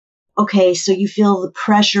Okay, so you feel the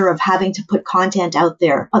pressure of having to put content out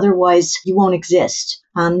there. Otherwise, you won't exist.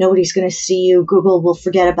 Nobody's going to see you. Google will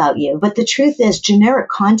forget about you. But the truth is, generic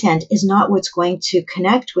content is not what's going to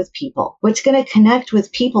connect with people. What's going to connect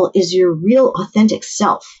with people is your real authentic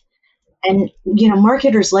self. And,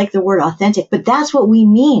 marketers like the word authentic, but that's what we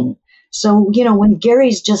mean. So, when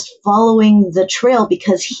Garry's just following the trail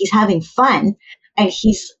because he's having fun and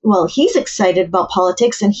he's excited about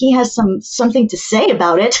politics and he has something to say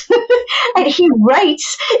about it. And he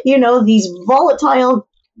writes, these volatile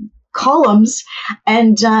columns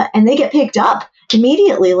and they get picked up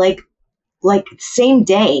immediately, like same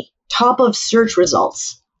day, top of search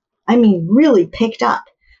results. I mean, really picked up.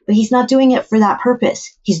 But he's not doing it for that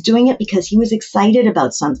purpose. He's doing it because he was excited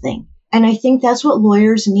about something. And I think that's what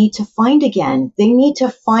lawyers need to find again. They need to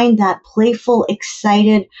find that playful,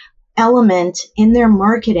 excited element in their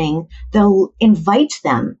marketing that invites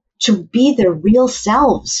them to be their real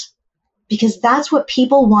selves, because that's what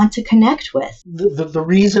people want to connect with. The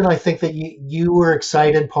reason I think that you were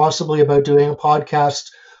excited possibly about doing a podcast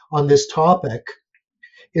on this topic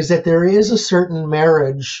is that there is a certain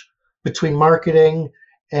marriage between marketing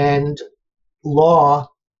and law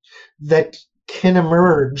that can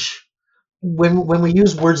emerge when we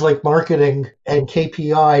use words like marketing and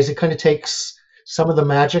KPIs. It kind of takes some of the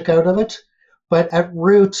magic out of it. But at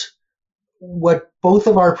root, what both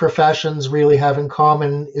of our professions really have in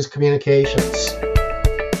common is communications.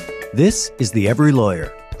 This is The Every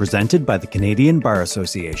Lawyer, presented by the Canadian Bar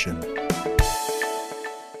Association.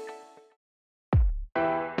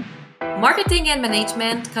 Marketing and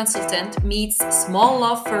management consultant meets small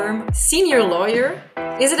law firm senior lawyer.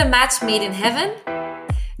 Is it a match made in heaven?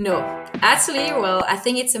 No. Actually, I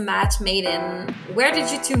think it's a match made in... Where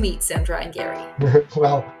did you two meet, Sandra and Garry?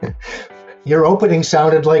 Well, your opening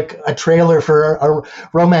sounded like a trailer for a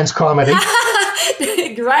romance comedy.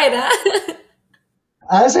 Right, huh?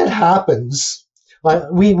 As it happens,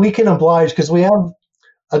 we can oblige because we have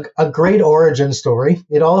a great origin story.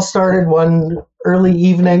 It all started one early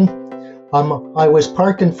evening. I was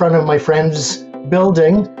parked in front of my friend's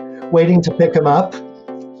building, waiting to pick him up,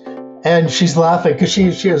 and she's laughing because she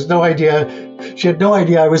has no idea. She had no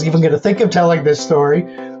idea I was even going to think of telling this story.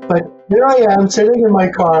 But here I am sitting in my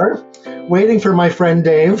car, waiting for my friend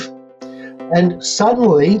Dave, and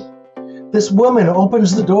suddenly, this woman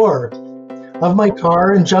opens the door of my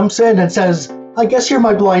car and jumps in and says, "I guess you're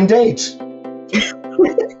my blind date."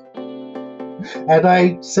 And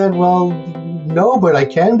I said, "Well, no, but I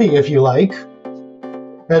can be if you like."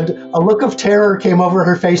 And a look of terror came over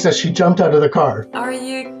her face as she jumped out of the car. Are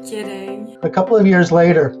you kidding? A couple of years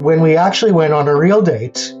later, when we actually went on a real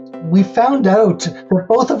date, we found out that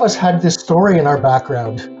both of us had this story in our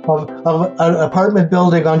background of an apartment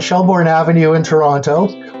building on Shelbourne Avenue in Toronto,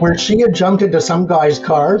 where she had jumped into some guy's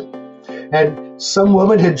car, and some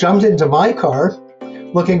woman had jumped into my car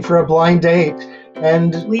looking for a blind date.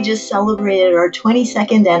 And we just celebrated our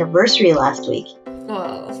 22nd anniversary last week.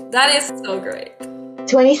 Wow, that is so great.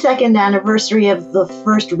 22nd anniversary of the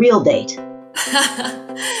first real date.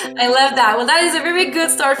 I love that. Well, that is a very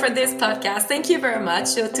good start for this podcast. Thank you very much.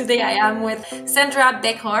 So today I am with Sandra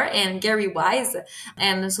Bekhor and Garry Wise.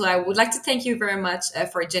 And so I would like to thank you very much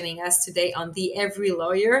for joining us today on The Every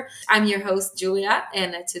Lawyer. I'm your host, Julia,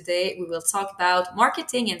 and today we will talk about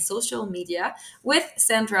marketing and social media with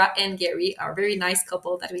Sandra and Garry, our very nice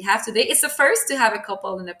couple that we have today. It's the first to have a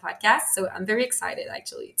couple in the podcast, so I'm very excited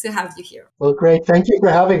actually to have you here. Well, great. Thank you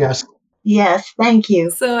for having us. Yes, thank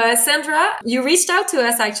you. So, Sandra, you reached out to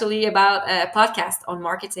us actually about a podcast on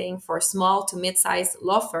marketing for small to mid-sized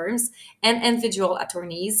law firms and individual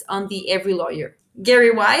attorneys on The Every Lawyer.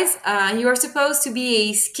 Garry Wise, you are supposed to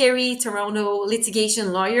be a scary Toronto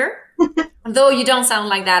litigation lawyer, though you don't sound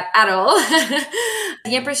like that at all.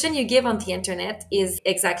 The impression you give on the internet is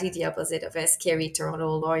exactly the opposite of a scary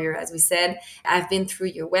Toronto lawyer, as we said. I've been through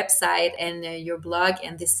your website and your blog,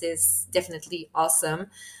 and this is definitely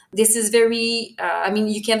awesome. This is very,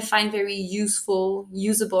 you can find very usable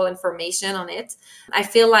information on it. I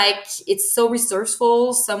feel like it's so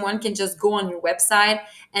resourceful. Someone can just go on your website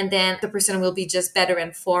and then the person will be just better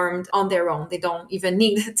informed on their own. They don't even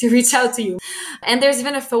need to reach out to you. And there's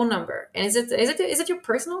even a phone number. And is it your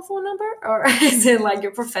personal phone number or is it like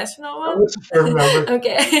your professional one? It's a firm number.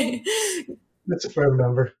 Okay. It's a firm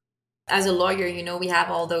number. As a lawyer, we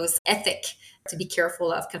have all those ethic to be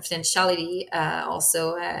careful of confidentiality.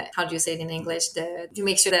 Also, how do you say it in English? To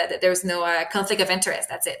make sure that there's no conflict of interest.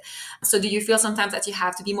 That's it. So do you feel sometimes that you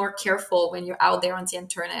have to be more careful when you're out there on the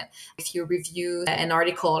internet? If you review an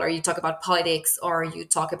article or you talk about politics or you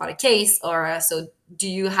talk about a case or so do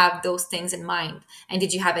you have those things in mind? And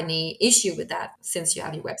did you have any issue with that since you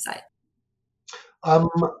have your website? Um,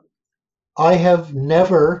 I have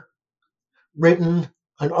never written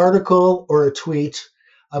an article or a tweet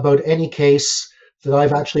about any case that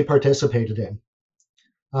I've actually participated in,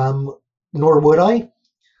 nor would I,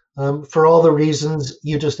 for all the reasons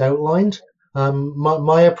you just outlined.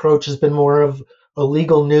 My approach has been more of a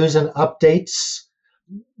legal news and updates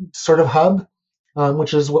sort of hub,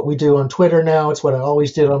 which is what we do on Twitter now. It's what I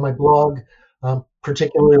always did on my blog,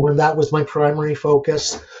 particularly when that was my primary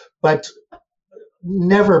focus. But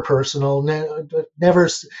never personal, never.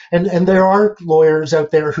 And there are lawyers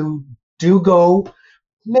out there who do go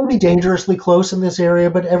maybe dangerously close in this area,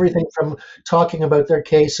 but everything from talking about their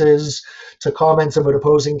cases to comments about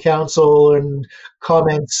opposing counsel and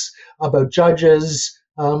comments about judges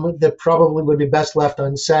that probably would be best left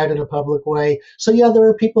unsaid in a public way. So yeah, there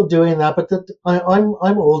are people doing that, but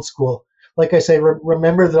I'm old school. Like I say,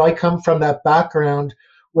 remember that I come from that background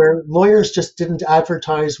where lawyers just didn't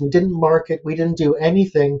advertise, we didn't market, we didn't do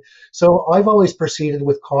anything. So I've always proceeded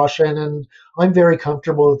with caution, and I'm very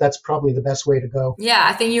comfortable that that's probably the best way to go. Yeah,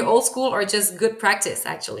 I think you're old school or just good practice,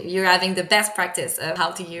 actually. You're having the best practice of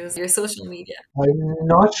how to use your social media. I'm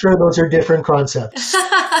not sure those are different concepts.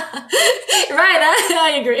 Right,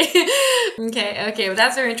 I agree. Okay, well,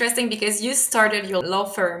 that's very interesting because you started your law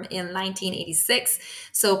firm in 1986.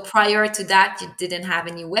 So prior to that, you didn't have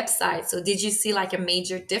any website. So did you see like a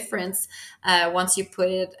major difference once you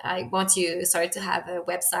started to have a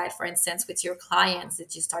website, for instance, with your clients?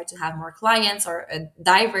 Did you start to have more clients or a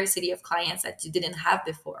diversity of clients that you didn't have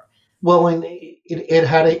before? Well, and it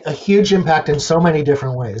had a huge impact in so many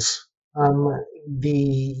different ways.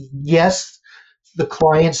 The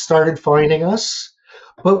clients started finding us,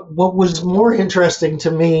 but what was more interesting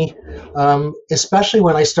to me, especially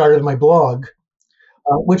when I started my blog,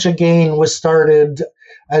 which again was started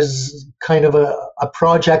as kind of a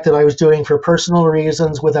project that I was doing for personal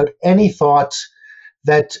reasons without any thought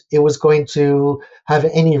that it was going to have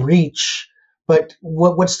any reach. But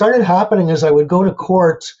what started happening is I would go to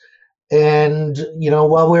court, and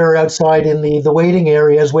while we were outside in the waiting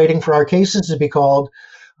areas waiting for our cases to be called,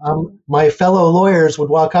 my fellow lawyers would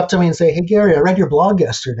walk up to me and say, "Hey, Garry, I read your blog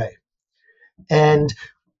yesterday." And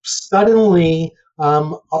suddenly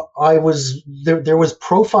there was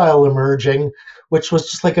Profile emerging, which was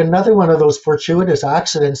just like another one of those fortuitous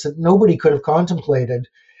accidents that nobody could have contemplated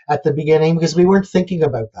at the beginning because we weren't thinking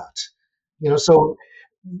about that. So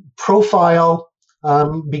Profile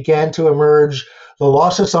began to emerge. The Law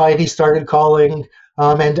Society started calling,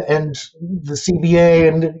 and the CBA,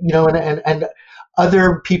 and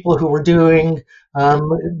other people who were doing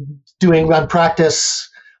practice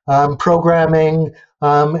programming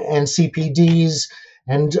and CPDs,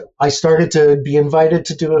 and I started to be invited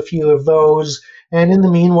to do a few of those. And in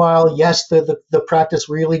the meanwhile, yes, the practice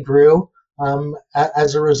really grew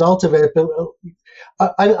as a result of it. But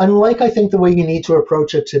unlike, I think, the way you need to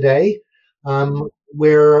approach it today,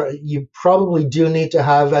 where you probably do need to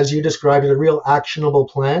have, as you described it, a real actionable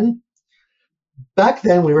plan. Back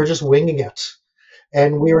then, we were just winging it.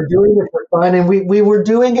 And we were doing it for fun, and we were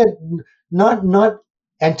doing it not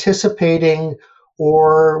anticipating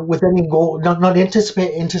or with any goal, not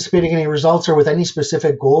anticipating any results or with any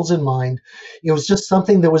specific goals in mind. It was just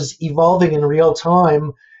something that was evolving in real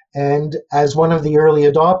time. And as one of the early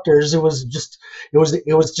adopters, it was just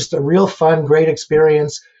a real fun, great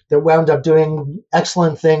experience that wound up doing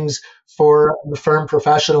excellent things for the firm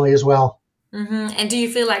professionally as well. Mm-hmm. And do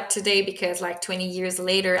you feel like today, because like 20 years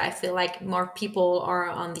later, I feel like more people are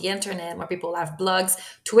on the internet, more people have blogs.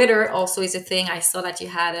 Twitter also is a thing. I saw that you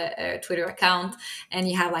had a Twitter account and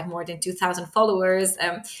you have like more than 2,000 followers.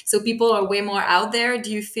 So people are way more out there.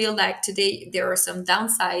 Do you feel like today there are some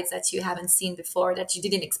downsides that you haven't seen before that you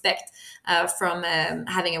didn't expect from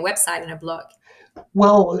having a website and a blog?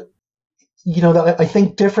 Well, I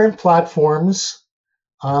think different platforms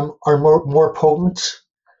are more potent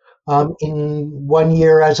in one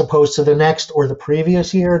year as opposed to the next or the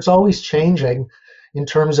previous year. It's always changing in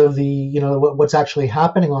terms of what's actually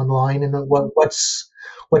happening online and what's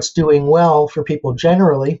doing well for people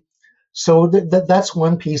generally. So that's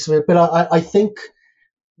one piece of it. But I think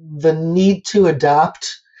the need to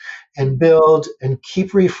adapt and build and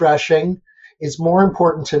keep refreshing is more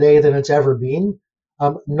important today than it's ever been.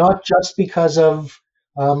 Not just because of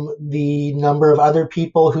the number of other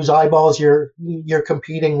people whose eyeballs you're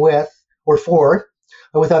competing with or for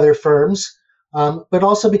with other firms, but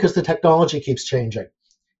also because the technology keeps changing.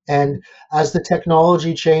 And as the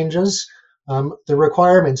technology changes, the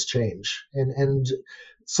requirements change. And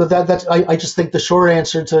so that's I just think the short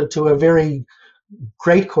answer to a very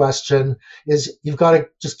great question is you've got to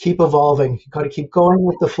just keep evolving. You've got to keep going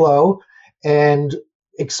with the flow and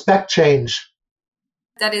expect change.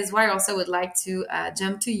 That is why I also would like to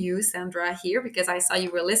jump to you, Sandra, here, because I saw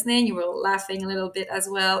you were listening, you were laughing a little bit as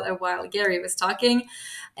well while Garry was talking.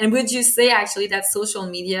 And would you say actually that social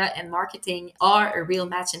media and marketing are a real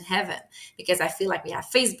match in heaven? Because I feel like we have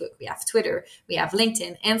Facebook, we have Twitter, we have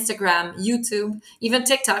LinkedIn, Instagram, YouTube, even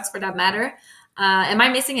TikToks for that matter. Am I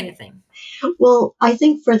missing anything? Well, I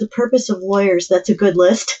think for the purpose of lawyers, that's a good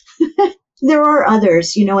list. There are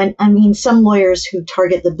others, and I mean, some lawyers who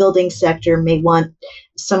target the building sector may want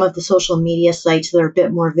some of the social media sites that are a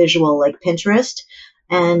bit more visual, like Pinterest.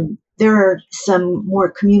 And there are some more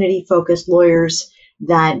community-focused lawyers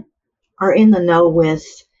that are in the know with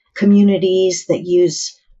communities that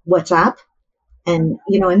use WhatsApp. And,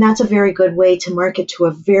 and that's a very good way to market to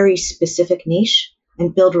a very specific niche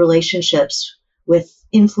and build relationships with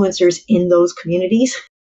influencers in those communities.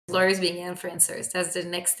 Lawyers being influencers, that's the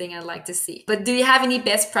next thing I'd like to see. But do you have any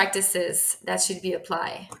best practices that should be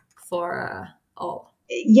applied for all?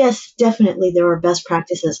 Yes, definitely there are best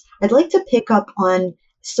practices. I'd like to pick up on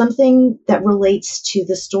something that relates to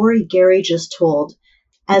the story Garry just told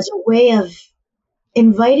as a way of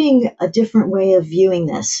inviting a different way of viewing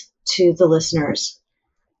this to the listeners.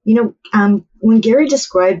 When Garry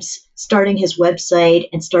describes starting his website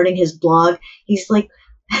and starting his blog, he's like,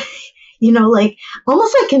 like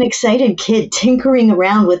almost like an excited kid tinkering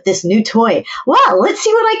around with this new toy. Wow, let's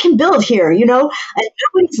see what I can build here, and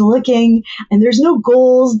nobody's looking, and there's no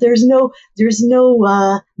goals, there's no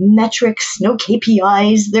metrics, no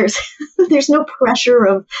KPIs, there's no pressure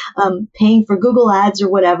of paying for Google ads or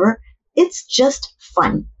whatever. It's just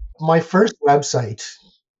fun. My first website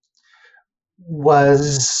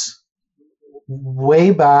was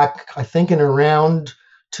way back, I think in around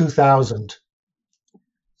 2000.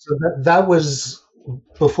 So that was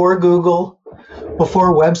before Google,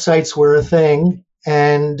 before websites were a thing,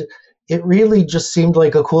 and it really just seemed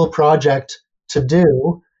like a cool project to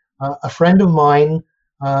do. A friend of mine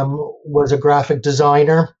was a graphic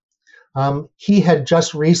designer. He had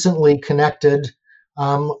just recently connected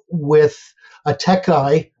with a tech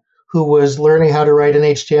guy who was learning how to write in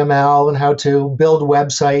HTML and how to build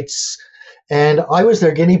websites, and I was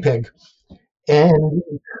their guinea pig. And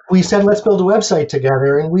we said, let's build a website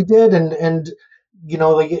together. And we did. And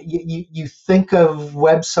you think of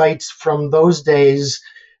websites from those days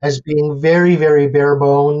as being very, very bare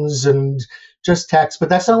bones and just text. But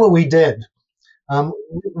that's not what we did.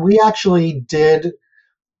 We actually did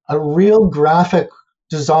a real graphic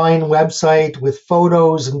design website with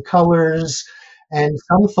photos and colors and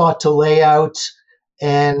some thought to layout.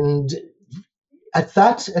 And at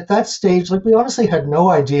that stage, we honestly had no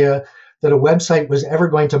idea that a website was ever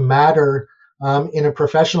going to matter in a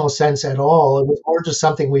professional sense at all. It was more just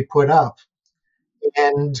something we put up.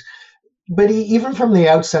 But even from the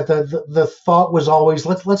outset, the thought was always,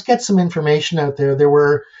 let's get some information out there. There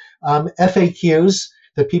were FAQs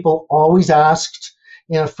that people always asked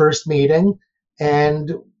in a first meeting.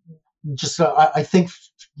 And just I think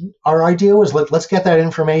our idea was, let's get that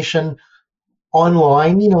information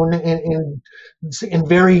online, in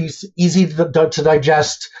very easy to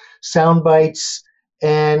digest sound bites,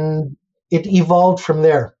 and it evolved from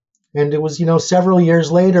there. And it was, several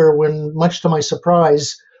years later when, much to my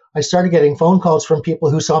surprise, I started getting phone calls from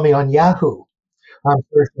people who saw me on Yahoo,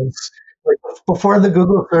 for instance, before the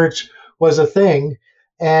Google search was a thing.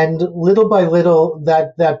 And little by little,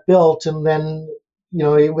 that built, and then,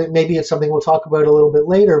 maybe it's something we'll talk about a little bit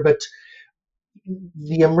later, but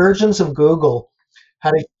the emergence of Google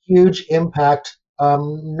had a huge impact,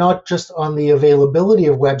 not just on the availability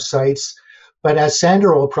of websites, but as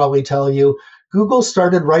Sandra will probably tell you, Google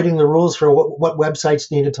started writing the rules for what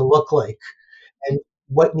websites needed to look like and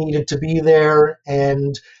what needed to be there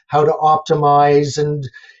and how to optimize. And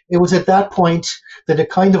it was at that point that it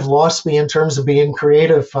kind of lost me in terms of being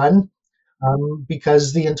creative fun,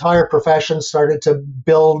 because the entire profession started to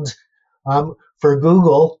build for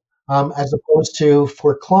Google as opposed to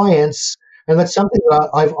for clients. And that's something that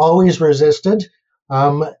I've always resisted.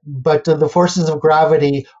 But the forces of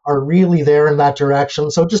gravity are really there in that direction.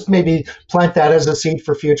 So just maybe plant that as a seed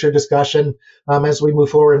for future discussion as we move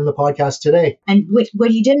forward in the podcast today. And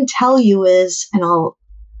what he didn't tell you is, and I'll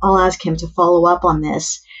ask him to follow up on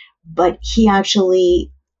this, but he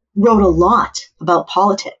actually wrote a lot about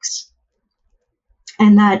politics.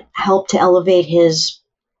 And that helped to elevate his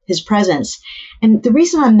his presence. And the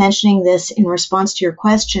reason I'm mentioning this in response to your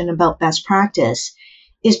question about best practice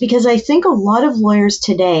is because I think a lot of lawyers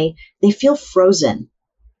today, they feel frozen.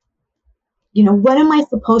 What am I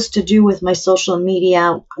supposed to do with my social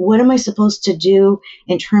media? What am I supposed to do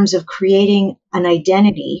in terms of creating an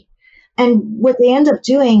identity? And what they end up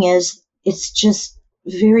doing is it's just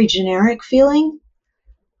very generic feeling.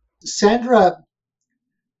 Sandra,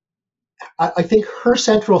 I think her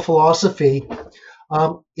central philosophy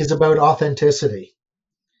is about authenticity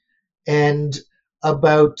and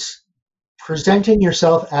about presenting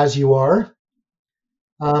yourself as you are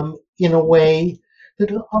in a way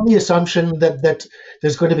that, on the assumption that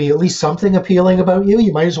there's going to be at least something appealing about you,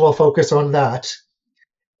 you might as well focus on that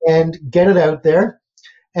and get it out there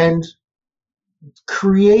and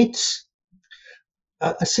create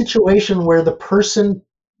a situation where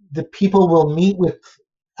the people will meet with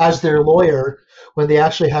as their lawyer when they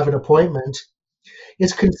actually have an appointment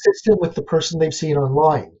is consistent with the person they've seen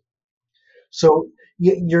online. So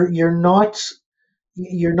you're not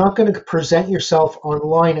going to present yourself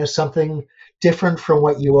online as something different from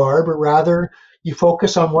what you are, but rather you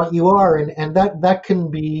focus on what you are, and that can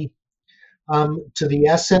be to the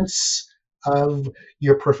essence of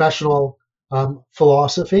your professional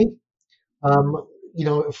philosophy.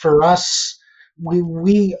 For us,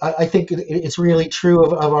 I think it's really true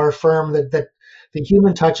of our firm that the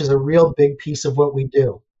human touch is a real big piece of what we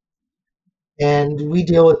do. And we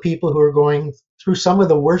deal with people who are going through some of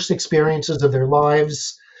the worst experiences of their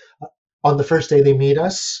lives on the first day they meet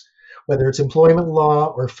us, whether it's employment law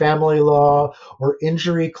or family law or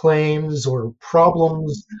injury claims or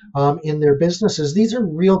problems in their businesses. These are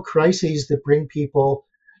real crises that bring people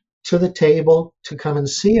to the table to come and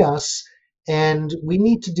see us. And we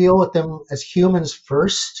need to deal with them as humans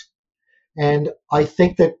first. And I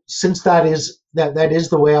think that since that is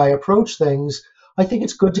the way I approach things, I think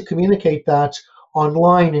it's good to communicate that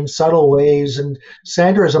online in subtle ways. And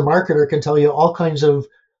Sandra, as a marketer, can tell you all kinds of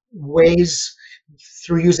ways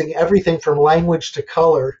through using everything from language to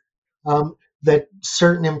color that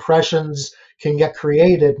certain impressions can get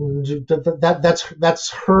created. And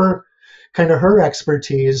that's her kind of her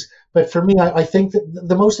expertise. But for me, I think that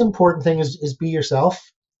the most important thing is be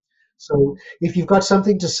yourself. So if you've got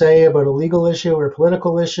something to say about a legal issue or a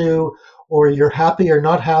political issue, or you're happy or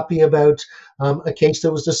not happy about a case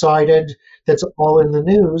that was decided that's all in the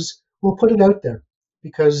news, we'll put it out there,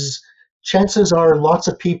 because chances are lots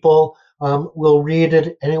of people will read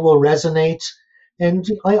it and it will resonate. And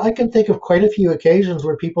I can think of quite a few occasions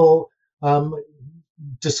where people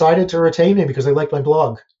decided to retain me because they liked my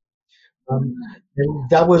blog. And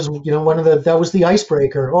that was, that was the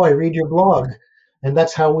icebreaker. Oh, I read your blog. And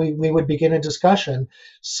that's how we would begin a discussion.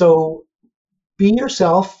 So be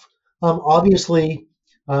yourself. Obviously,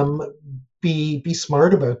 be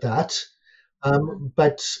smart about that.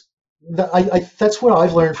 But that's what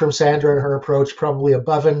I've learned from Sandra and her approach, probably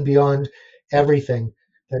above and beyond everything.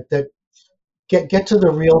 That get to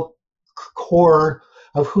the real core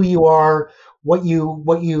of who you are, what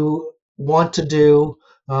you want to do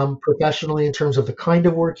professionally in terms of the kind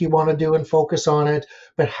of work you want to do and focus on it,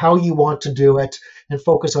 but how you want to do it and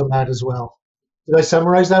focus on that as well. Did I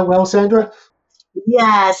summarize that well, Sandra?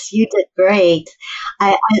 Yes, you did great.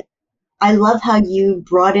 I love how you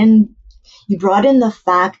brought in the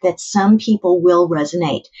fact that some people will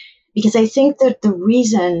resonate, because I think that the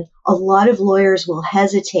reason a lot of lawyers will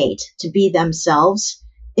hesitate to be themselves,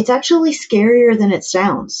 it's actually scarier than it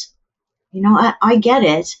sounds. I get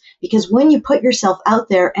it, because when you put yourself out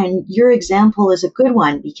there, and your example is a good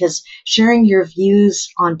one, because sharing your views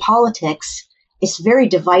on politics is very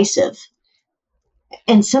divisive.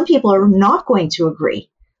 And some people are not going to agree.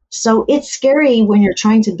 So it's scary when you're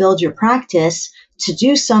trying to build your practice to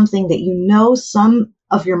do something that some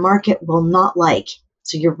of your market will not like.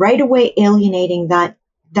 So you're right away alienating that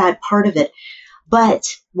part of it. But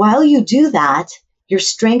while you do that, you're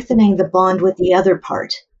strengthening the bond with the other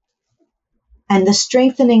part. And the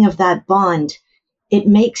strengthening of that bond, it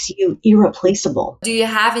makes you irreplaceable. Do you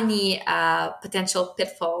have any potential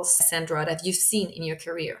pitfalls, Sandra, that you've seen in your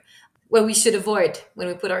career, what we should avoid when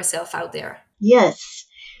we put ourselves out there? Yes.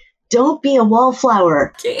 Don't be a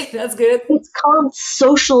wallflower. Okay, that's good. It's called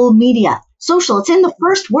social media. Social, it's in the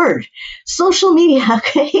first word. Social media,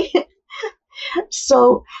 okay?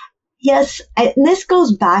 So, yes, and this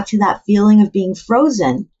goes back to that feeling of being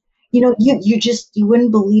frozen. You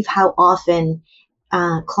wouldn't believe how often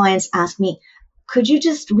clients ask me, could you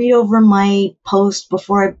just read over my post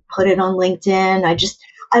before I put it on LinkedIn?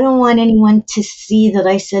 I don't want anyone to see that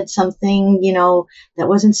I said something, that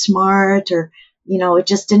wasn't smart, or, it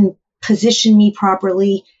just didn't position me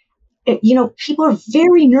properly. people are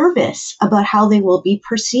very nervous about how they will be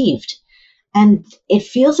perceived. And it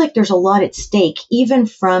feels like there's a lot at stake, even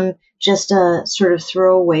from just a sort of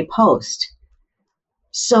throwaway post.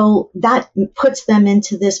 So that puts them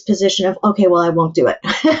into this position of, okay, well, I won't do it.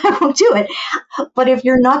 I won't do it. But if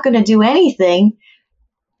you're not going to do anything,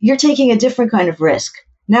 you're taking a different kind of risk.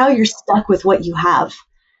 Now you're stuck with what you have,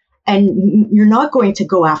 and you're not going to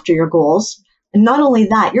go after your goals. And not only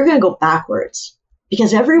that, you're going to go backwards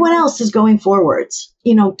because everyone else is going forwards.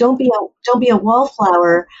 Don't be a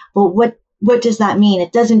wallflower. But what does that mean?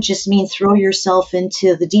 It doesn't just mean throw yourself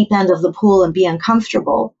into the deep end of the pool and be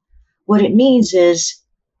uncomfortable. What it means is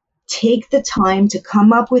take the time to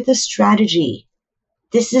come up with a strategy.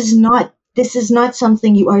 This is not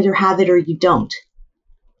something you either have it or you don't.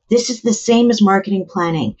 This is the same as marketing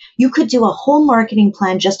planning. You could do a whole marketing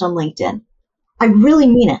plan just on LinkedIn. I really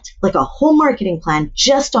mean it, like a whole marketing plan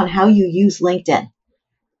just on how you use LinkedIn.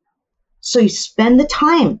 So you spend the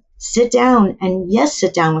time, sit down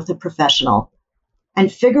with a professional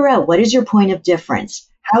and figure out what is your point of difference.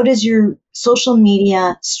 How does your social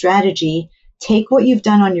media strategy take what you've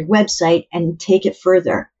done on your website and take it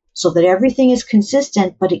further so that everything is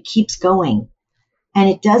consistent, but it keeps going. And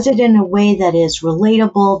it does it in a way that is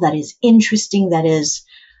relatable, that is interesting, that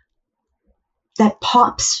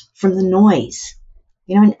pops from the noise,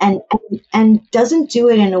 and doesn't do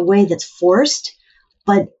it in a way that's forced,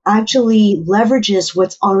 but actually leverages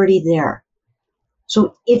what's already there.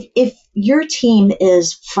 So if your team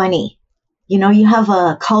is funny, you have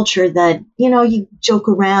a culture that, you joke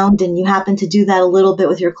around and you happen to do that a little bit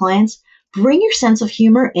with your clients, bring your sense of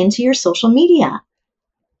humor into your social media.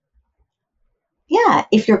 Yeah,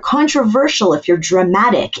 if you're controversial, if you're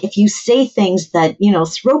dramatic, if you say things that,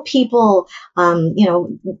 throw people,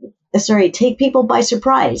 take people by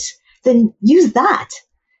surprise, then use that.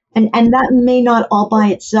 And that may not all by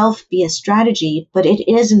itself be a strategy, but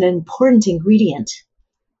it is an important ingredient.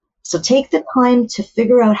 So take the time to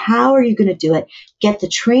figure out how are you going to do it, get the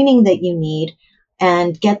training that you need,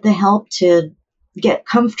 and get the help to get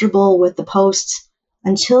comfortable with the posts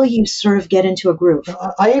until you sort of get into a groove.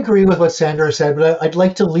 I agree with what Sandra said, but I'd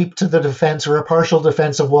like to leap to the defense or a partial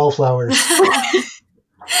defense of wallflowers.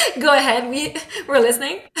 Go ahead. We're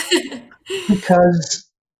listening. Because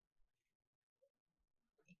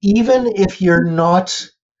even if you're not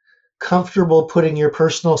comfortable putting your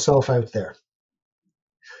personal self out there,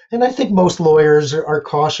 and I think most lawyers are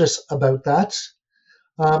cautious about that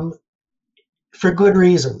for good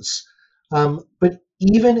reasons. But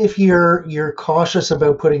even if you're cautious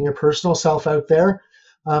about putting your personal self out there,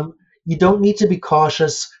 you don't need to be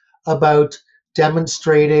cautious about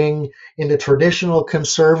demonstrating in a traditional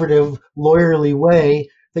conservative lawyerly way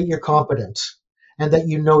that you're competent and that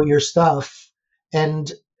you know your stuff.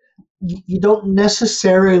 And you don't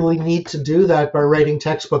necessarily need to do that by writing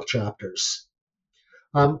textbook chapters.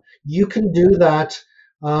 You can do that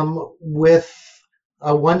with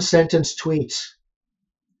a one-sentence tweet.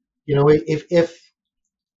 If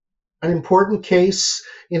an important case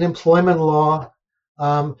in employment law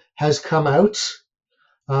has come out,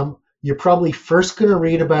 you're probably first going to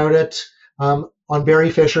read about it on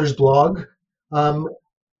Barry Fisher's blog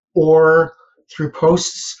or through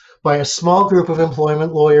posts by a small group of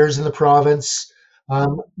employment lawyers in the province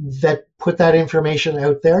that put that information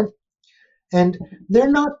out there. And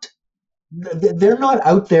they're not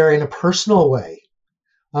out there in a personal way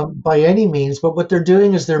by any means, but what they're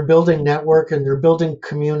doing is they're building network and they're building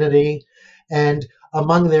community, and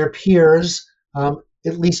among their peers,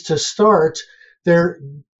 at least to start, they're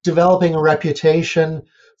developing a reputation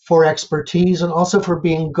for expertise and also for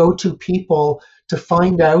being go-to people to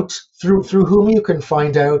find out through whom you can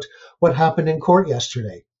find out what happened in court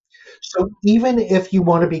yesterday. So even if you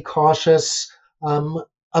want to be cautious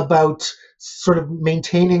about sort of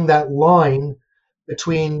maintaining that line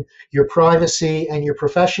between your privacy and your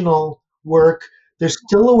professional work, there's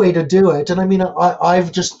still a way to do it. And I mean,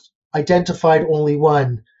 I've just identified only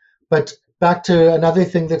one. But back to another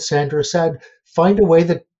thing that Sandra said, find a way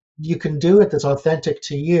that you can do it that's authentic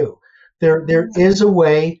to you. There is a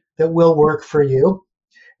way that will work for you,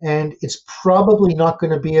 and it's probably not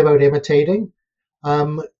going to be about imitating.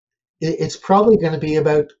 It's probably going to be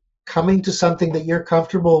about coming to something that you're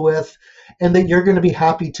comfortable with and that you're going to be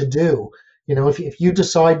happy to do. If you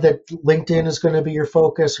decide that LinkedIn is going to be your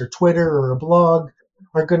focus, or Twitter or a blog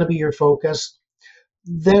are going to be your focus,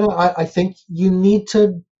 then I think you need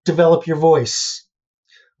to develop your voice.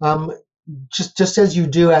 Just as you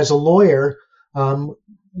do as a lawyer,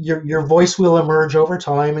 your voice will emerge over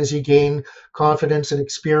time as you gain confidence and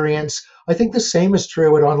experience. I think the same is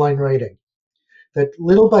true with online writing. that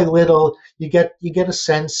little by little you get a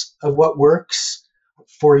sense of what works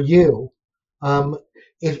for you. Um,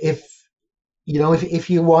 if if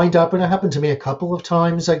you wind up, and it happened to me a couple of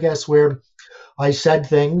times, I guess, where I said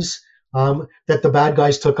things that the bad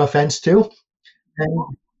guys took offense to,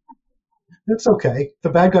 and that's okay. The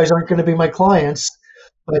bad guys aren't going to be my clients,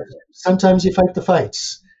 but sometimes you fight the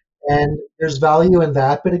fights, and there's value in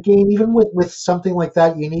that. But again, even with something like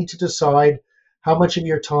that, you need to decide how much of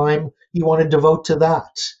your time you want to devote to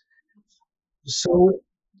that. So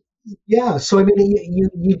yeah, so I mean,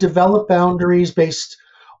 you develop boundaries based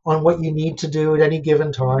on what you need to do at any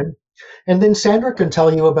given time. And then Sandra can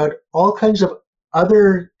tell you about all kinds of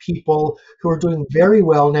other people who are doing very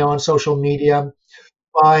well now on social media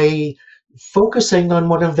by focusing on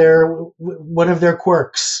one of their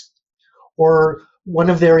quirks or one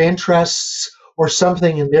of their interests or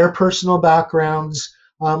something in their personal backgrounds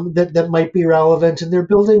that might be relevant, and they're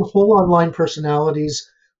building whole online personalities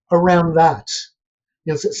around that.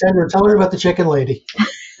 Sandra, tell her about the chicken lady.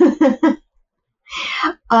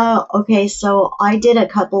 Okay, so I did a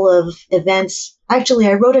couple of events. Actually,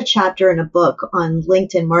 I wrote a chapter in a book on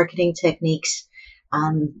LinkedIn marketing techniques.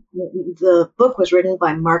 The book was written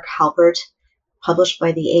by Mark Halpert, published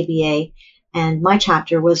by the ABA, and my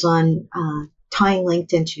chapter was on tying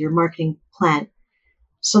LinkedIn to your marketing plan.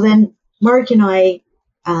 So then Mark and I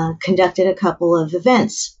conducted a couple of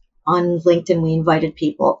events on LinkedIn. We invited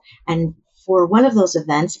people, and for one of those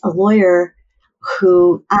events, a lawyer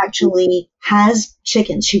who actually has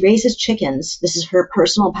chickens. She raises chickens. This is her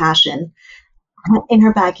personal passion in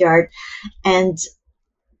her backyard. And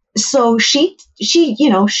so she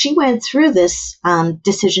went through this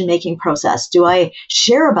decision-making process. Do I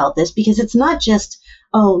share about this? Because it's not just,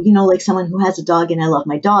 like someone who has a dog and I love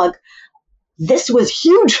my dog. This was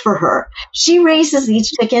huge for her. She raises these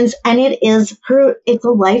chickens and it's a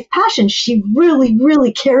life passion. She really,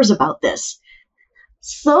 really cares about this.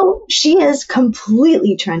 So she is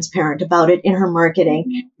completely transparent about it in her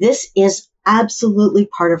marketing. This is absolutely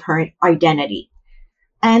part of her identity.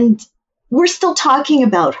 And we're still talking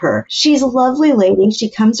about her. She's a lovely lady. She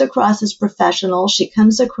comes across as professional. She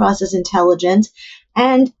comes across as intelligent,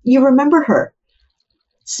 and you remember her.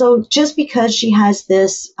 So just because she has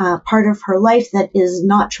this part of her life that is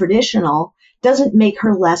not traditional doesn't make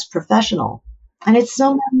her less professional. And it's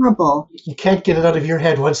so memorable. You can't get it out of your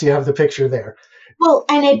head once you have the picture there. Well,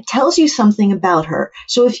 and it tells you something about her.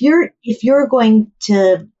 So if you're going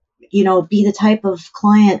to, be the type of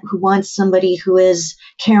client who wants somebody who is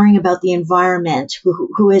caring about the environment,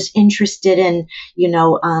 who is interested in,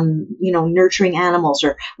 nurturing animals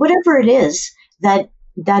or whatever it is that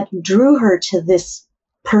drew her to this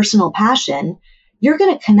personal passion, you're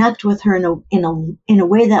going to connect with her in a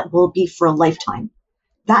way that will be for a lifetime.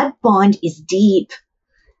 That bond is deep.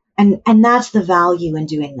 And that's the value in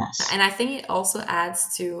doing this. And I think it also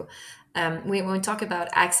adds to when we talk about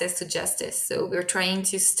access to justice. So we're trying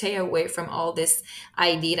to stay away from all this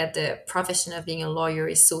idea that the profession of being a lawyer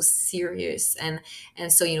is so serious and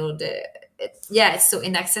so it's so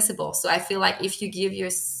inaccessible. So I feel like if you give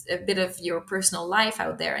a bit of your personal life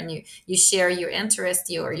out there and you share your interest,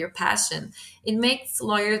 your passion, it makes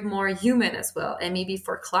lawyers more human as well. And maybe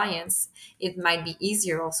for clients, it might be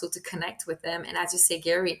easier also to connect with them. And as you say,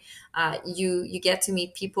 Garry, you get to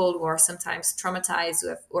meet people who are sometimes traumatized,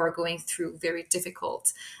 who are going through very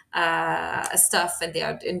difficult stuff, and they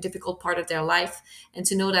are in a difficult part of their life. And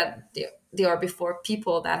to know that they are before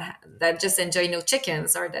people that just enjoy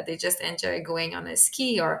chickens, or that they just enjoy going on a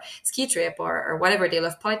ski trip or whatever. They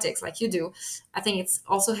love politics like you do. I think it's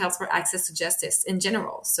also helps for access to justice in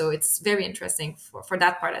general. So it's very interesting for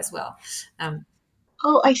that part as well.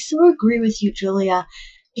 I so agree with you, Julia,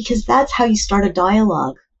 because that's how you start a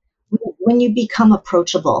dialogue. When you become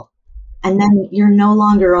approachable, and then you're no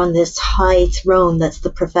longer on this high throne that's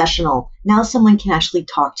the professional. Now someone can actually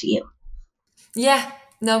talk to you. Yeah.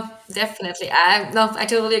 No, definitely. I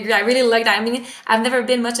totally agree. I really like that. I mean, I've never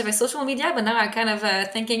been much of a social media, but now I'm kind of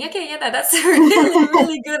thinking, okay, yeah, that's a really,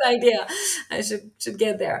 really good idea. I should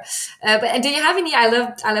get there. But do you have any? I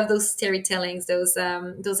love those storytellings,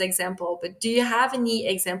 those example. But do you have any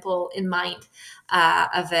example in mind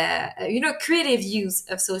of creative use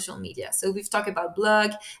of social media? So we've talked about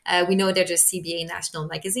blog. We know there's a CBA National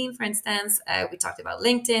Magazine, for instance. We talked about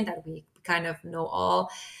LinkedIn, that we kind of know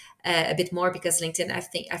all. A bit more, because LinkedIn,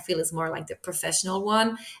 I feel is more like the professional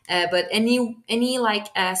one. But any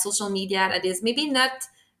social media that is maybe not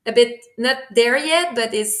there yet,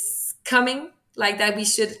 but is coming, like that we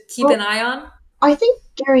should keep an eye on. I think,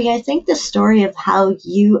 Garry, the story of how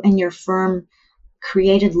you and your firm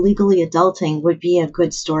created Legally Adulting would be a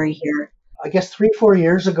good story here. I guess 3-4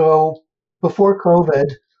 years ago, before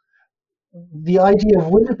COVID, the idea of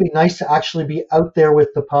wouldn't it be nice to actually be out there with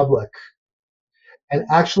the public and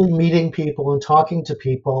actually meeting people and talking to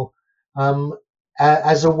people, um,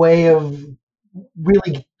 as a way of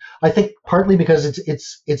really, I think partly because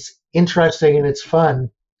it's interesting and it's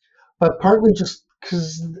fun, but partly just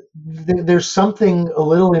because there's something a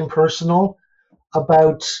little impersonal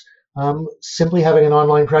about, simply having an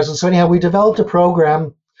online presence. So anyhow, we developed a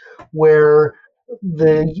program where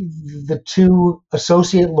the the two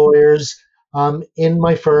associate lawyers, in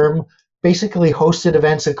my firm basically hosted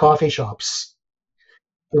events at coffee shops.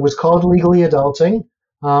 It was called Legally Adulting.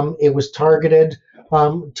 It was targeted,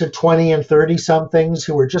 to 20 and 30 somethings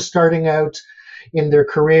who were just starting out in their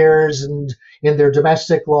careers and in their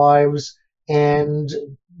domestic lives. And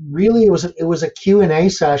really, it was a Q&A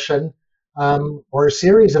session, or a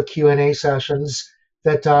series of Q&A sessions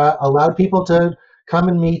that allowed people to come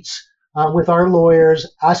and meet, with our lawyers,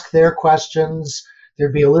 ask their questions.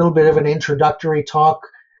 There'd be a little bit of an introductory talk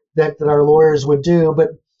that our lawyers would do, but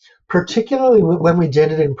particularly when we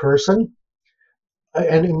did it in person,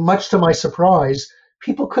 and much to my surprise,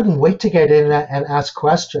 people couldn't wait to get in and ask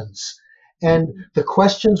questions. And the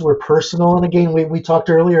questions were personal. And again, we talked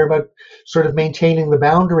earlier about sort of maintaining the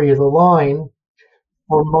boundary of the line.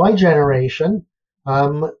 For my generation,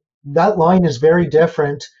 that line is very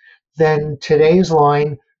different than today's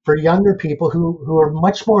line for younger people who are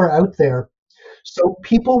much more out there. So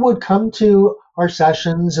people would come to our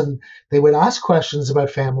sessions and they would ask questions about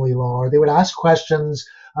family law, or they would ask questions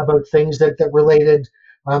about things that related,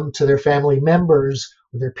 to their family members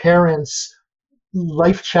or their parents,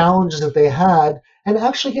 life challenges that they had, and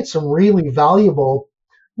actually get some really valuable,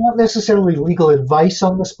 not necessarily legal advice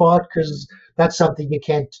on the spot, because that's something you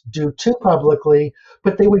can't do too publicly,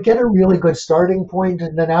 but they would get a really good starting point.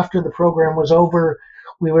 And then after the program was over,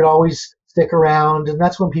 we would always stick around, and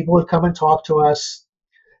that's when people would come and talk to us.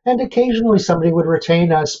 And occasionally somebody would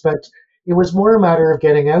retain us, but it was more a matter of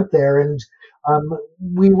getting out there. And,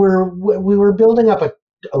 we were building up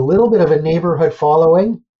a little bit of a neighborhood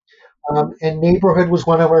following, and neighborhood was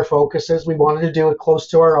one of our focuses. We wanted to do it close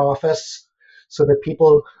to our office so that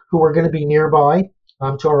people who were going to be nearby,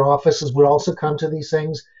 to our offices would also come to these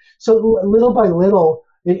things. So little by little,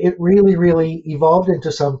 it really, really evolved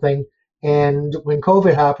into something. And when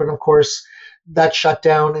COVID happened, of course, that shut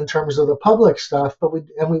down in terms of the public stuff. But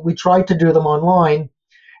we tried to do them online.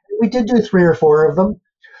 We did do 3 or 4 of them,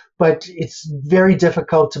 but it's very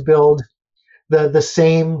difficult to build the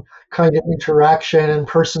same kind of interaction and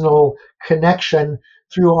personal connection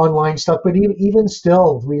through online stuff. But even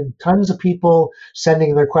still, we had tons of people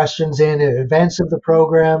sending their questions in advance of the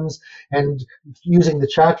programs and using the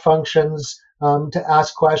chat functions, to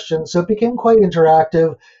ask questions. So it became quite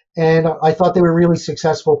interactive. And I thought they were really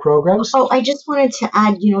successful programs. Oh, I just wanted to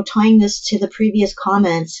add, tying this to the previous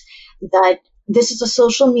comments, that this is a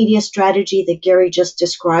social media strategy that Garry just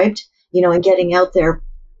described, and getting out there,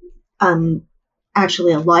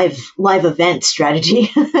 actually a live event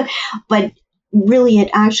strategy, but really it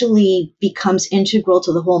actually becomes integral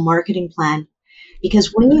to the whole marketing plan.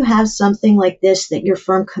 Because when you have something like this that your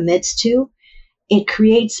firm commits to, it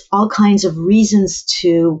creates all kinds of reasons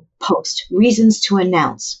to post, reasons to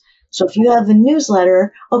announce. So if you have a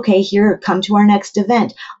newsletter, okay, here, come to our next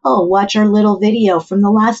event. Oh, watch our little video from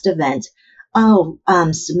the last event. Oh,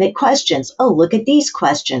 submit questions. Oh, look at these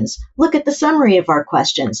questions. Look at the summary of our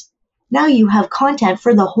questions. Now you have content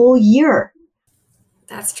for the whole year.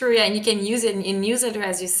 That's true, yeah, and you can use it in newsletter,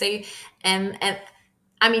 as you say, and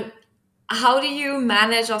I mean, how do you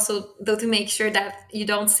manage also though to make sure that you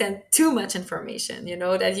don't send too much information,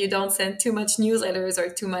 that you don't send too much newsletters or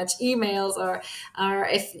too much emails, or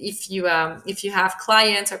if you have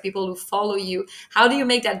clients or people who follow you, how do you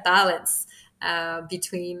make that balance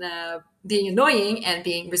between being annoying and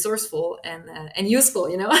being resourceful and useful?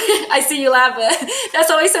 I see you laugh.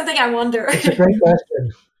 That's always something I wonder. It's a great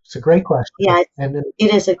question. It's a great question. Yeah, and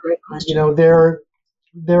it is a great question. There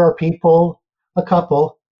are people, a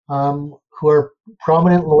couple, who are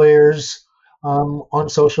prominent lawyers, on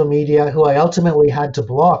social media, who I ultimately had to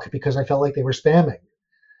block because I felt like they were spamming.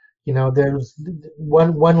 There's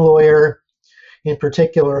one lawyer in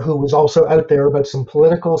particular who was also out there about some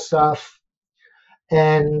political stuff,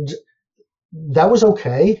 and that was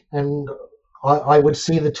okay. And I would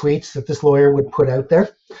see the tweets that this lawyer would put out there.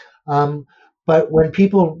 But when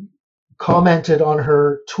people commented on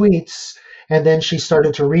her tweets, and then she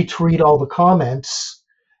started to retweet all the comments,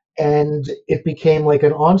 and it became like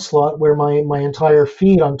an onslaught where my entire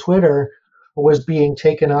feed on Twitter was being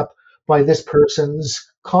taken up by this person's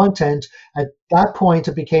content. At that point,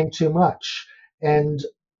 it became too much. And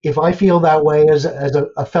if I feel that way as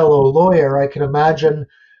a fellow lawyer, I can imagine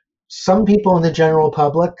some people in the general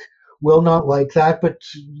public will not like that. But,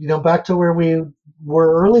 back to where we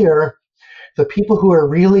were earlier, the people who are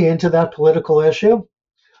really into that political issue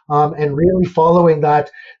and really following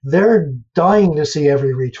that, they're dying to see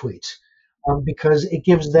every retweet because it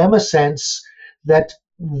gives them a sense that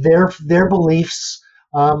their beliefs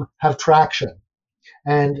have traction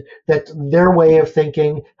and that their way of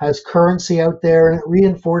thinking has currency out there, and it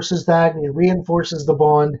reinforces that and it reinforces the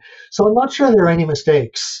bond. So I'm not sure there are any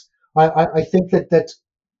mistakes. I think that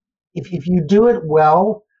if you do it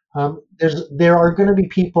well, there are going to be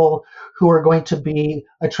people who are going to be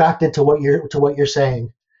attracted to what you're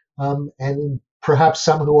saying, and perhaps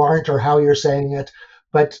some who aren't, or how you're saying it.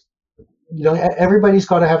 But everybody's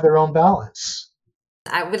got to have their own balance.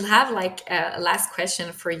 I will have like a last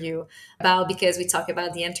question for you about, because we talk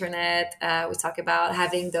about the internet, we talk about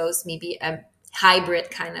having those maybe hybrid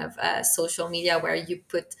kind of social media where you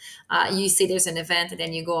put, you say there's an event and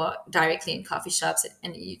then you go directly in coffee shops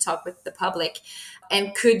and you talk with the public.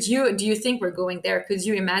 And do you think we're going there? Could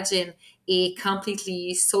you imagine a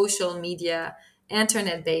completely social media,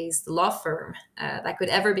 internet-based law firm that could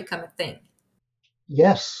ever become a thing?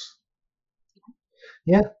 Yes.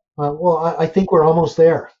 Yeah. Well, I think we're almost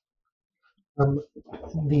there. I'm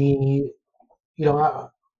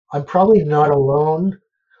probably not alone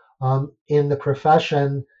in the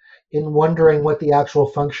profession in wondering what the actual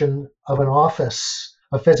function of an office,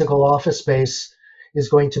 a physical office space, is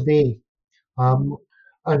going to be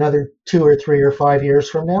another 2 or 3 or 5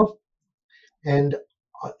 years from now. And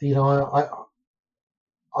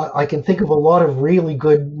I can think of a lot of really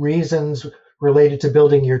good reasons related to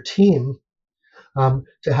building your team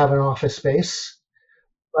to have an office space,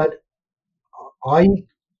 but I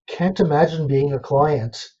can't imagine being a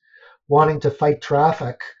client wanting to fight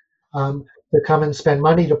traffic, to come and spend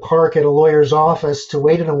money to park at a lawyer's office, to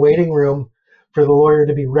wait in a waiting room for the lawyer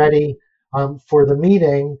to be ready for the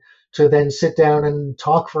meeting, to then sit down and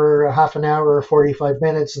talk for a half an hour or 45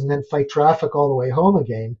 minutes and then fight traffic all the way home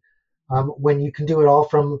again, when you can do it all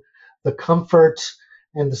from the comfort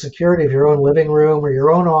and the security of your own living room or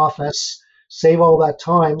your own office, save all that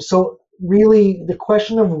time. So really, the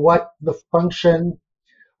question of what the function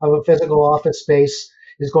of a physical office space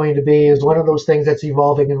is going to be is one of those things that's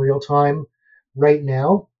evolving in real time right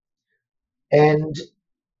now. And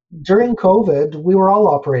during COVID, we were all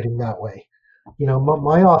operating that way.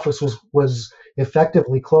 My office was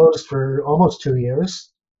effectively closed for almost 2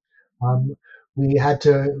 years. We had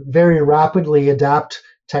to very rapidly adapt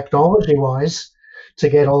technology-wise to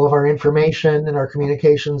get all of our information and our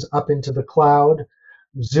communications up into the cloud.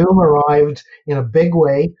 Zoom arrived in a big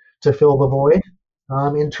way to fill the void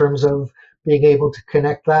in terms of being able to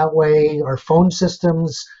connect that way. Our phone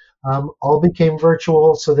systems all became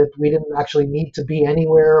virtual so that we didn't actually need to be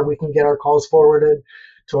anywhere. We can get our calls forwarded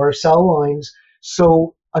to our cell lines.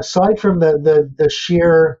 So aside from the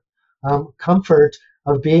sheer comfort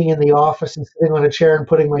of being in the office and sitting on a chair and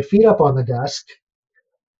putting my feet up on the desk,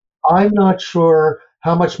 I'm not sure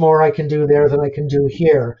how much more I can do there than I can do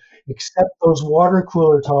here, except those water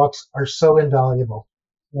cooler talks are so invaluable.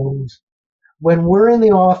 And when we're in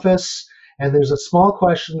the office and there's a small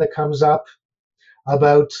question that comes up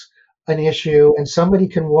about an issue and somebody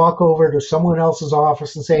can walk over to someone else's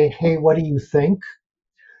office and say, hey, what do you think?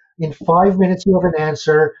 In 5 minutes, you have an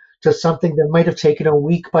answer to something that might have taken a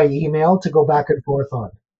week by email to go back and forth on.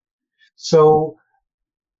 So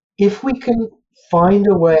if we can find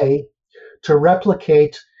a way to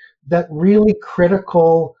replicate that really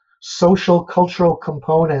critical social cultural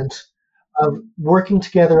component of working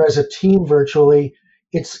together as a team virtually,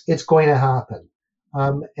 it's going to happen.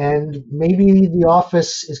 And maybe the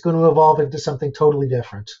office is going to evolve into something totally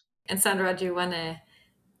different. And Sandra, do you want to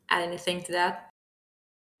add anything to that?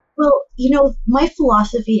 Well, my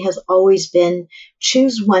philosophy has always been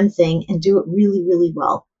choose one thing and do it really, really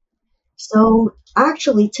well. So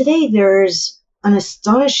actually today there's an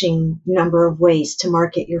astonishing number of ways to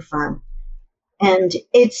market your firm. And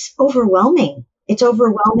it's overwhelming. It's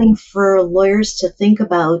overwhelming for lawyers to think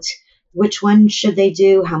about which one should they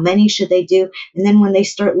do, how many should they do. And then when they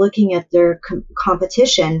start looking at their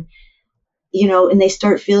competition, and they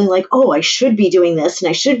start feeling like, oh, I should be doing this and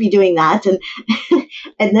I should be doing that. And,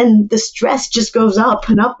 and then the stress just goes up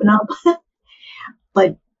and up and up.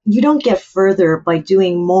 But you don't get further by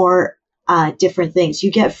doing more different things.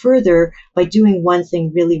 You get further by doing one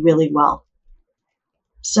thing really, really well.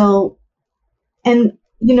 So, and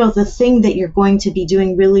the thing that you're going to be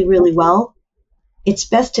doing really, really well, it's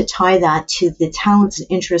best to tie that to the talents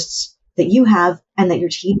and interests that you have and that your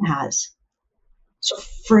team has. So,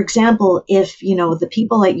 for example, if, the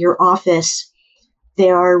people at your office, they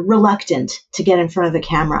are reluctant to get in front of the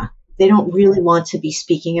camera. They don't really want to be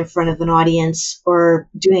speaking in front of an audience or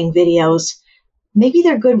doing videos. Maybe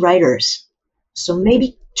they're good writers. So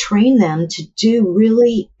maybe train them to do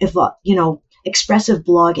really, expressive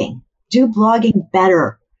blogging. Do blogging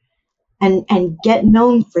better and get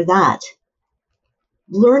known for that.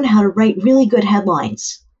 Learn how to write really good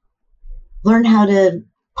headlines. Learn how to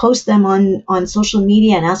post them on social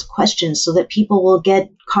media and ask questions so that people will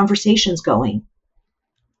get conversations going.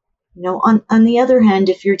 On the other hand,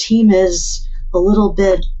 if your team is a little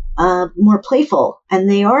bit more playful and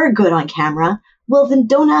they are good on camera, well, then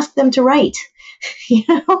don't ask them to write.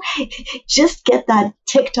 Just get that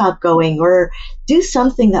TikTok going or do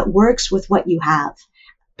something that works with what you have.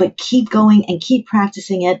 But keep going and keep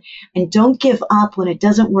practicing it, and don't give up when it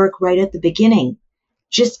doesn't work right at the beginning.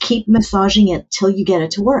 Just keep massaging it till you get it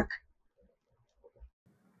to work.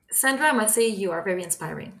 Sandra, I must say you are very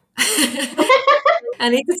inspiring. I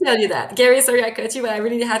need to tell you that. Garry, sorry I cut you, but I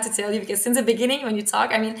really had to tell you because since the beginning when you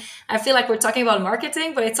talk, I feel like we're talking about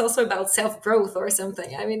marketing, but it's also about self-growth or something.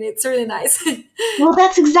 It's really nice. Well,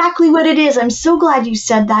 that's exactly what it is. I'm so glad you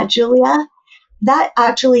said that, Julia. That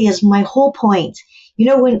actually is my whole point.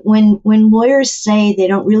 When lawyers say they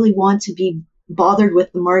don't really want to be bothered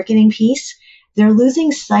with the marketing piece, they're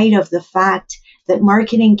losing sight of the fact that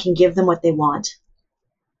marketing can give them what they want.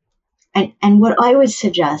 And what I would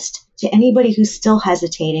suggest to anybody who's still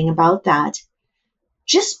hesitating about that,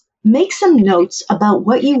 just make some notes about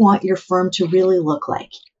what you want your firm to really look like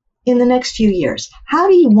in the next few years. How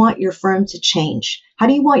do you want your firm to change? How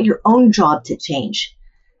do you want your own job to change?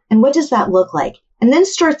 And what does that look like? And then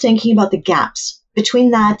start thinking about the gaps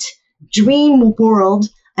between that dream world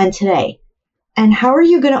and today. And how are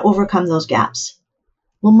you going to overcome those gaps?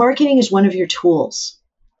 Well, marketing is one of your tools.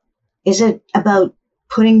 Is it about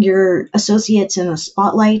putting your associates in the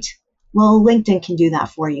spotlight? Well, LinkedIn can do that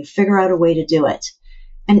for you. Figure out a way to do it.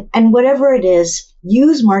 And whatever it is,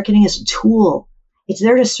 use marketing as a tool. It's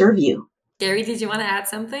there to serve you. Garry, did you want to add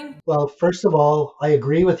something? Well, first of all, I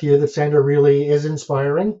agree with you that Sandra really is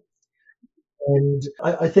inspiring. And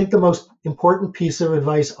I think the most important piece of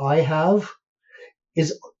advice I have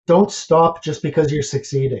is don't stop just because you're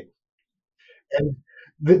succeeding. And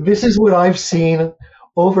this is what I've seen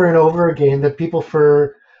over and over again, that people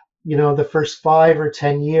for, the first 5 or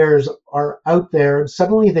 10 years are out there and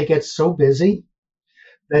suddenly they get so busy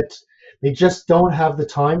that they just don't have the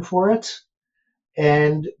time for it.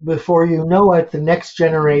 And before you know it, the next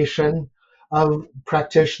generation of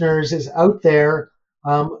practitioners is out there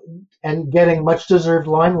and getting much deserved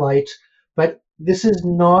limelight. But this is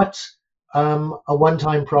not a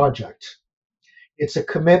one-time project. It's a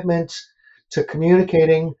commitment to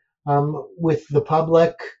communicating with the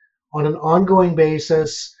public on an ongoing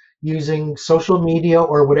basis using social media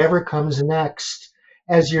or whatever comes next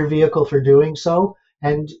as your vehicle for doing so.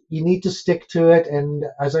 And you need to stick to it. And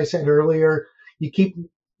as I said earlier,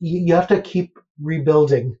 you have to keep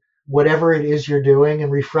rebuilding whatever it is you're doing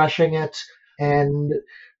and refreshing it. And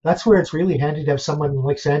that's where it's really handy to have someone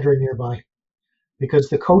like Sandra nearby, because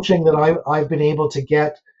the coaching that I've been able to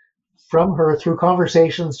get from her through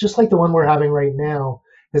conversations just like the one we're having right now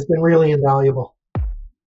has been really invaluable.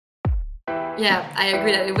 Yeah, I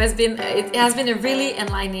agree that it has been a really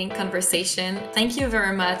enlightening conversation. Thank you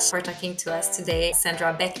very much for talking to us today,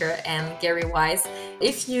 Sandra Bekhor and Garry Wise.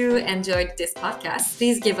 If you enjoyed this podcast,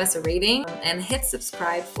 please give us a rating and hit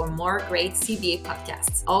subscribe for more great CBA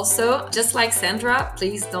podcasts. Also, just like Sandra,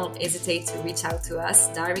 please don't hesitate to reach out to us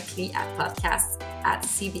directly at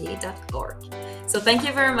podcasts@cba.org. So thank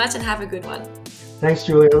you very much and have a good one. Thanks,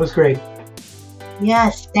 Julia. It was great.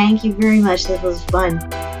 Yes, thank you very much. This was fun.